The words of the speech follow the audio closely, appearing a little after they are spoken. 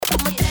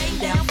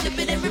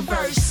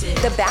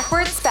The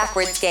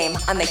Backwards Game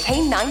on the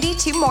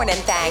K92 Morning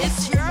Thing.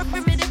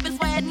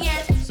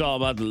 It's all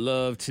about the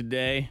love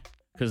today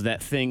because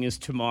that thing is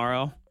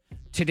tomorrow.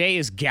 Today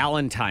is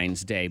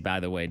Valentine's Day, by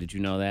the way. Did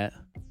you know that?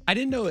 I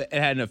didn't know it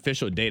had an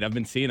official date. I've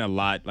been seeing a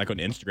lot, like on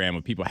Instagram,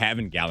 of people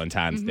having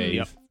Valentine's Day.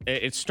 Yep.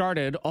 It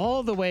started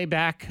all the way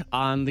back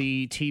on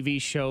the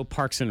TV show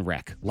Parks and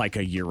Rec, like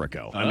a year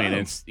ago. I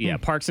mean,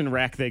 Parks and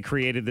Rec, they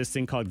created this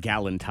thing called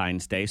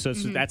Valentine's Day. So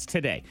that's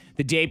today.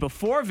 The day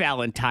before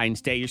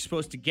Valentine's Day, you're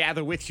supposed to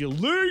gather with your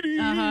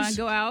ladies.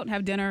 Go out,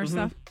 have dinner and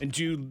stuff. And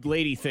do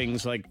lady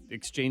things like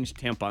exchange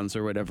tampons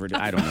or whatever.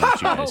 I don't know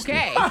what you guys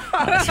Okay. do.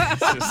 It's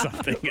just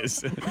something.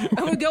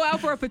 And we go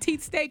out for a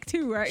petite steak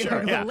too, right?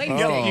 Sure, Like a yeah. little lady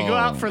steak. You go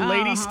out for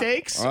lady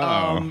steaks.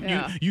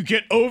 You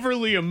get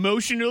overly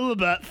emotional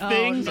about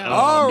things. no.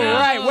 All No,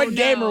 right, what no.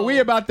 game are we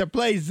about to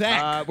play,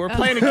 Zach? We're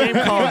playing a game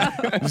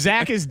called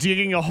Zach is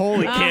digging a hole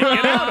he can't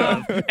get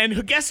out of.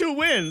 And guess who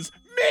wins?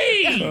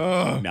 Me!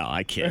 No,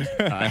 I kid.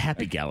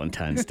 Happy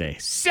Valentine's Day.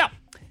 So,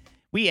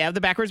 we have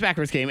the backwards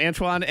game.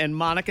 Antoine and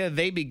Monica,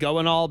 they be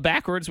going all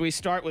backwards. We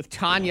start with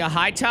Tanya.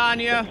 Hi,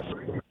 Tanya.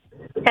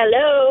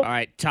 Hello. All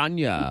right,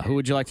 Tanya, who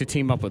would you like to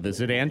team up with?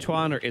 Is it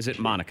Antoine or is it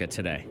Monica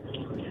today?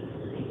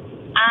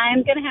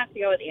 I'm going to have to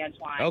go with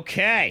Antoine.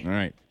 Okay. All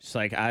right. It's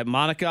like,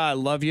 Monica, I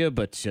love you,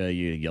 but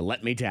you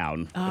let me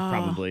down,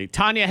 probably.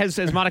 Tanya, has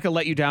Monica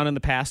let you down in the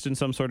past in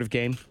some sort of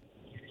game?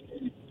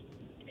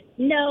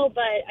 No,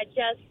 but I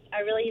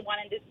really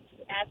wanted to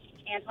ask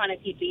Antoine if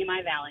he'd be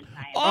my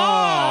Valentine.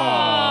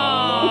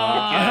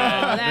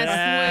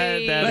 That's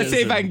sweet. Let's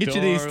see if I can get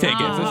you these tickets.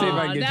 Let's see if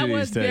I can get that you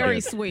was these tickets.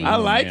 very sweet. I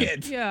like man.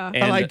 it. Yeah.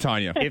 I like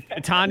Tanya.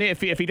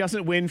 If he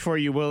doesn't win for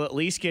you, we'll at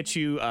least get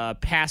you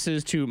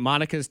passes to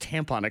Monica's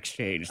tampon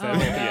exchange.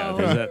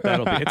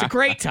 That'll be. It's a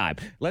great time.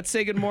 Let's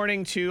say good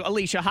morning to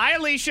Alicia. Hi,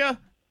 Alicia.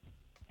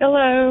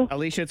 Hello.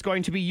 Alicia, it's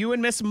going to be you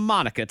and Miss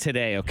Monica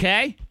today,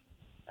 okay?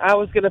 I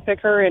was going to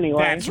pick her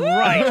anyway. That's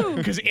right,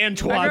 because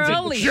Antoine's My a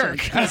girl, Alicia.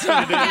 jerk. That's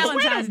what it is.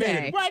 Valentine's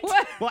Day.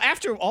 What? Well,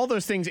 after all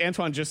those things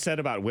Antoine just said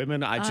about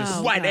women, I just...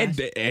 Oh, What? gosh.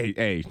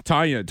 Hey,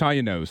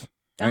 Tanya knows.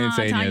 I didn't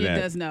say any Tanya of that.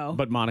 does know.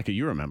 But Monica,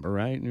 you remember,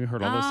 right? You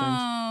heard all those things?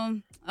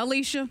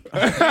 Alicia.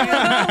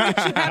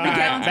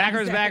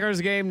 Backers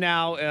game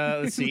now.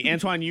 Let's see.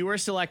 Antoine, you were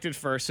selected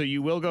first, so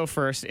you will go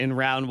first in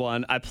round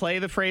one. I play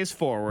the phrase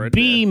forward.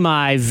 Be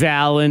my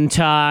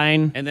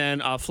Valentine. And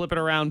then I'll flip it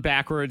around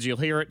backwards. You'll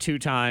hear it 2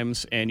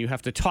 times, and you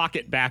have to talk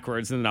it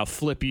backwards, and then I'll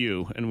flip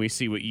you, and we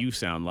see what you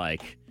sound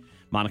like.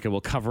 Monica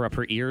will cover up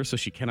her ears so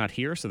she cannot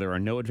hear, so there are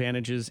no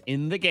advantages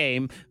in the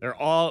game. They're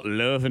all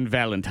love and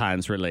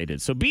Valentine's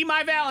related. So Be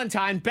My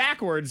Valentine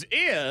backwards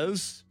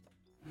is...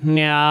 One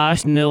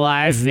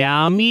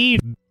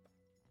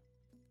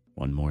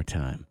more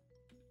time.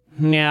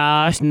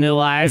 Nas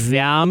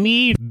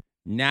mommy.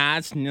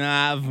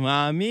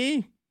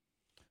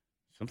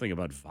 Something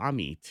about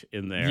vomit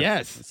in there.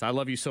 Yes. It's, I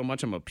love you so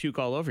much, I'm going to puke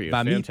all over you.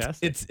 Vomit.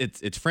 Fantastic.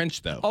 It's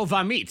French though. Oh,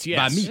 vomit,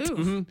 yes.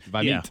 Vomit.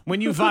 Vomit. Yeah.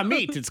 When you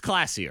vomit, it's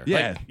classier.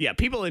 Yeah. Yeah,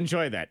 people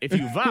enjoy that. If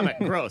you vomit,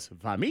 gross.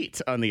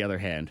 Vomit, on the other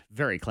hand,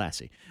 very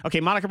classy.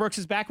 Okay, Monica Brooks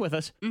is back with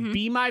us.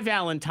 Be My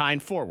Valentine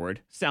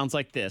forward sounds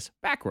like this,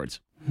 backwards.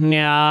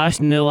 Okay.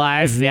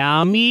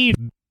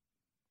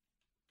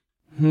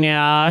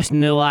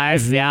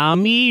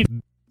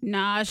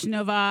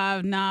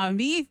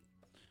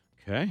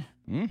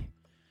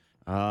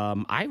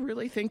 I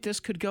really think this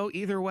could go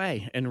either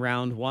way in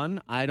round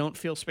one. I don't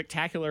feel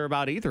spectacular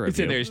about either of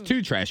you. There's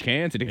 2 trash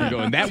cans, and it can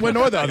go in that one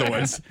or the other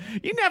ones.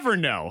 You never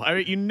know. I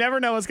mean, you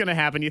never know what's going to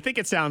happen. You think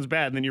it sounds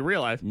bad, and then you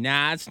realize.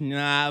 Nas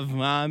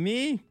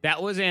mommy.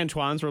 That was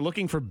Antoine's. We're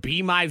looking for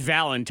Be My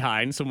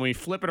Valentine. So when we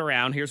flip it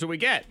around, here's what we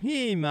get.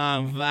 Be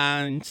my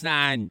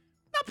Valentine.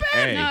 Not bad.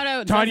 Hey,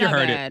 No, Tanya that's not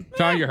heard bad. it.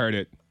 Tanya heard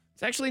it.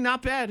 It's actually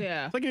not bad.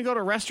 Yeah. It's like you go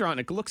to a restaurant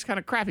and it looks kind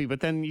of crappy,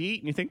 but then you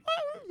eat and you think, oh,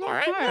 it's all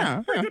right.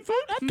 Yeah. Pretty good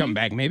food. Come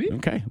back, maybe.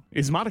 Okay.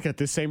 Is Monica at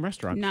this same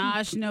restaurant?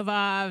 I think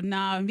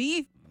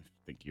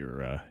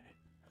your,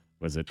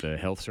 was it the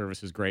health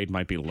services grade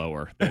might be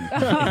lower than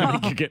I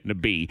think you're getting a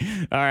B.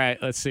 All right,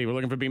 let's see. We're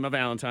looking for Be My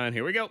Valentine.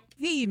 Here we go.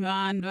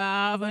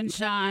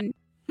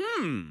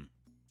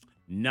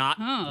 Not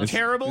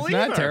terrible It's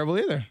either. not terrible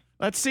either.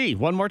 Let's see.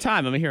 One more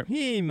time. Let me hear.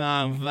 Be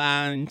my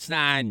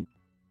Valentine.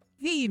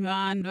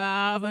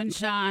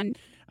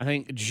 I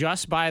think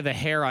just by the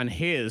hair on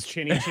his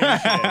chinny chin chin.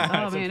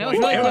 Oh, man, that was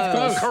really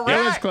close. Correct.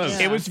 It was close.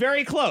 It was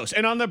very close.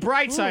 And on the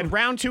bright side,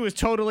 round 2 is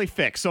totally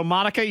fixed. So,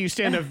 Monica, you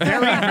stand a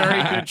very,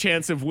 very good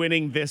chance of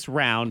winning this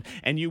round.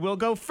 And you will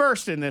go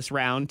first in this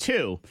round,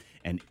 too.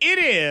 And it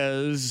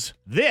is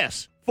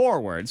this.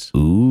 Forwards.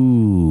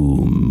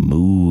 Ooh,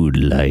 mood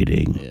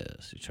lighting.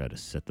 Yes, you try to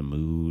set the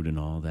mood and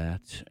all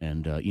that.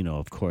 And,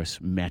 of course,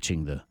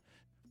 matching the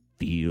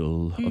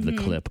feel of the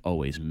clip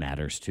always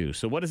matters too.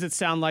 So what does it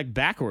sound like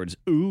backwards?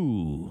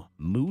 Ooh,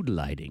 mood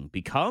lighting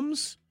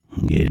becomes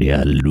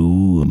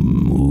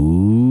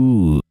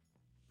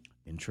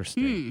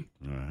interesting.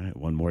 All right,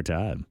 one more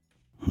time.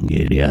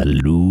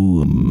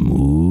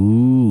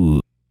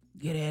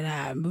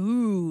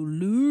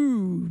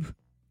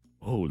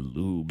 Oh,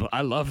 lube.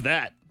 I love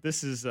that.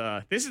 That's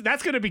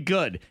going to be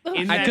good.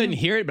 I couldn't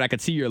hear it, but I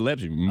could see your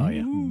lips. Oh,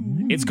 yeah.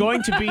 It's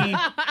going to be,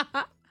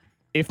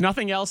 if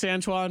nothing else,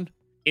 Antoine,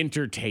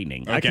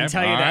 entertaining. I can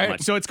tell you that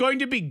much. So it's going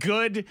to be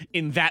good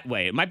in that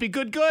way. It might be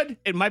good.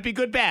 It might be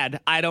good bad.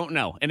 I don't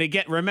know. And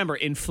again, remember,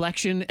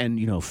 inflection and,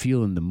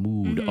 feeling the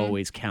mood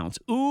always counts.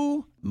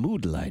 Ooh,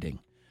 mood lighting.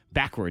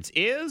 Backwards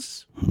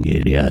is... I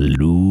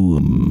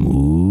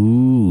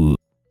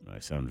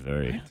sound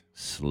very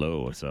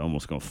slow, so I'm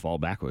almost going to fall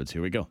backwards.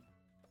 Here we go.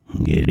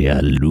 Okay.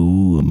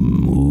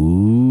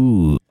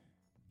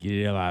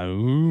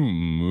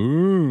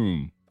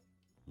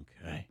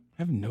 I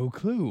have no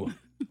clue.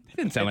 That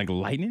didn't sound like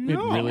lightning.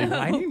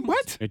 Lightning?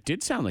 What? It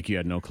did sound like you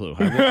had no clue.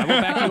 I will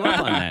back you up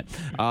on that.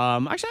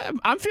 Actually,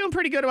 I'm feeling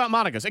pretty good about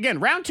Monica's. Again,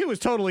 round 2 is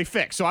totally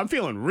fixed, so I'm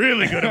feeling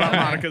really good about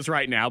Monica's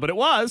right now, but it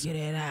was...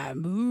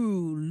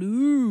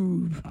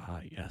 Lube. Ah,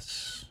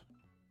 yes.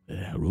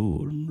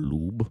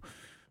 Lube.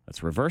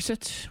 Let's reverse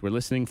it. We're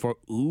listening for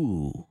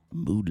ooh,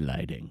 mood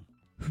lighting.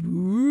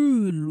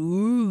 Ooh,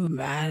 lube,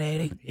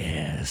 man.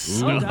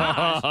 Yes. Oh,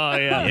 gosh. Oh,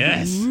 yeah.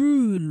 Yes.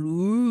 Ooh,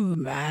 lube,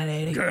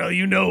 man. Girl,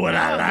 you know what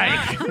I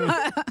like.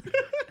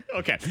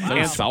 Okay.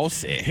 So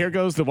saucy. Here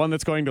goes the one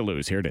that's going to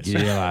lose. Here it is.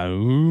 Yeah. I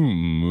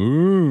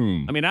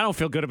mean, I don't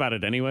feel good about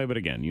it anyway, but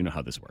again, you know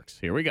how this works.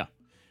 Here we go.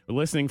 We're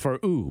listening for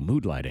ooh,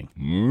 mood lighting.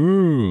 Point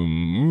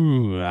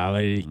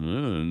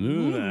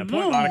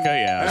Monica,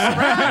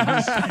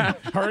 yeah.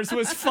 Hers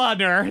was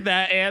funner,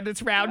 and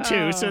it's round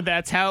 2, so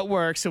that's how it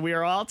works. So we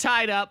are all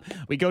tied up.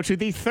 We go to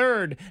the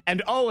third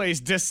and always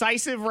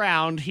decisive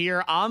round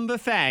here on the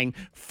thing.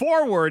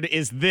 Forward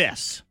is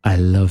this. I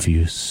love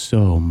you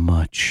so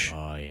much.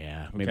 Oh,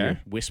 yeah. Maybe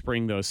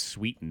whispering those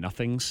sweet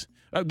nothings.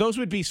 Those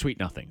would be sweet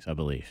nothings, I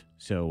believe.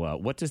 So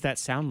what does that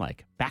sound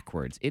like?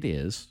 Backwards, it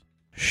is...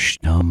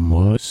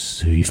 Oh,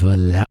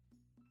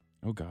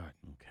 God.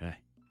 Okay.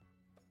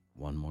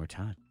 One more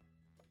time.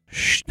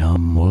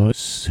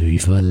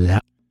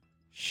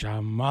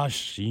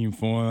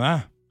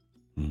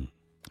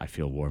 I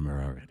feel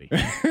warmer already.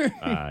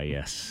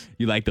 Yes.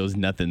 You like those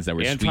nothings that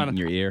were sweet in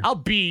your ear? I'll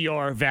be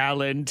your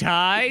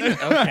Valentine.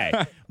 Okay.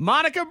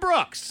 Monica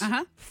Brooks.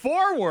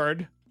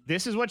 Forward.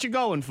 This is what you're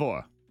going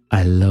for.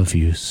 I love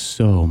you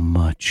so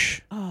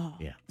much. Oh.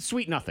 Yeah.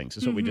 Sweet nothings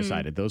is what we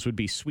decided. Those would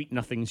be sweet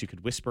nothings you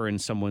could whisper in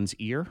someone's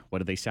ear. What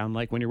do they sound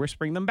like when you're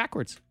whispering them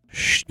backwards?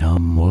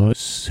 One more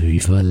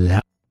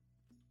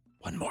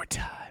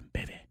time,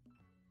 baby.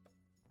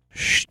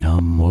 Yes.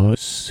 The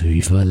moist.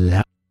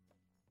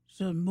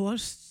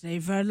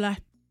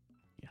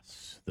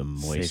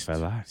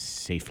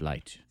 Safe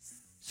light.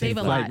 Save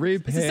a lot.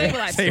 Replay. It's a Save a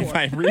Lot Save store.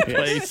 Light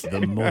replays.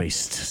 The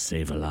moist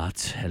Save a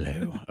Lot.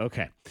 Hello.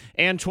 Okay.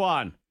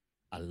 Antoine,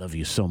 I love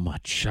you so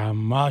much. Okay.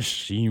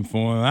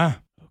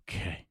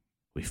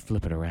 We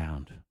flip it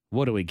around.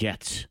 What do we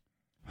get?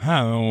 You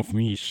love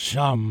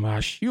yourself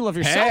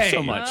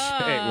so much.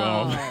 Hey,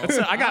 well.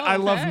 I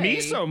love me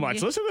Okay. so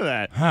much. Listen to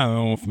that.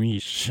 That's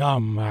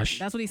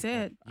what he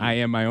said. I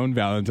am my own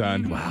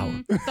Valentine.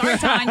 Wow. Sorry,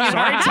 Tanya.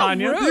 Sorry, How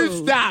Tanya.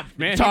 rude. Stop,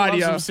 Man, Tanya.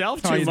 he loves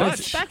himself Tanya, too don't- much.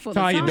 Disrespectful to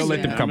Tanya, don't let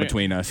them Tanya. come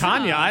between us.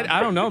 Tanya,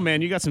 I don't know,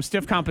 man. You got some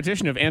stiff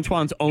competition of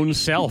Antoine's own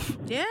self.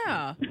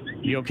 Yeah.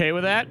 You okay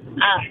with that?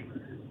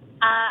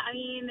 I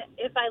mean,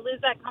 if I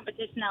lose that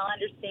competition, I'll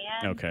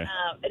understand. Okay.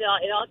 It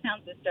all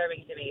sounds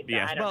disturbing to me. So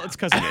Yes, I don't well, know. it's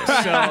because it is. So,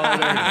 all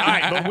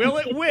right, but will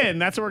it win?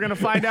 That's what we're going to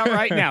find out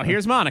right now.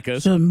 Here's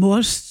Monica's. The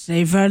most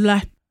Save a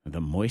Lot. The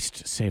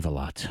moist Save a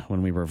Lot.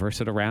 When we reverse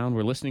it around,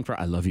 we're listening for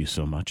I love you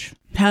so much.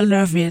 I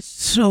love it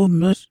so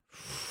much.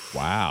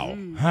 Wow.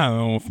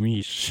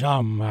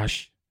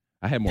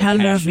 I had more I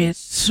love passion. it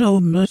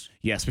so much.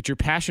 Yes, but your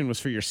passion was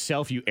for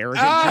yourself, you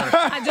arrogant jerk.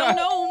 I don't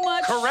know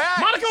much. Correct.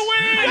 Monica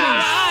wins!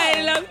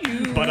 I love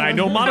you. But I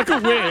know Monica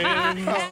wins.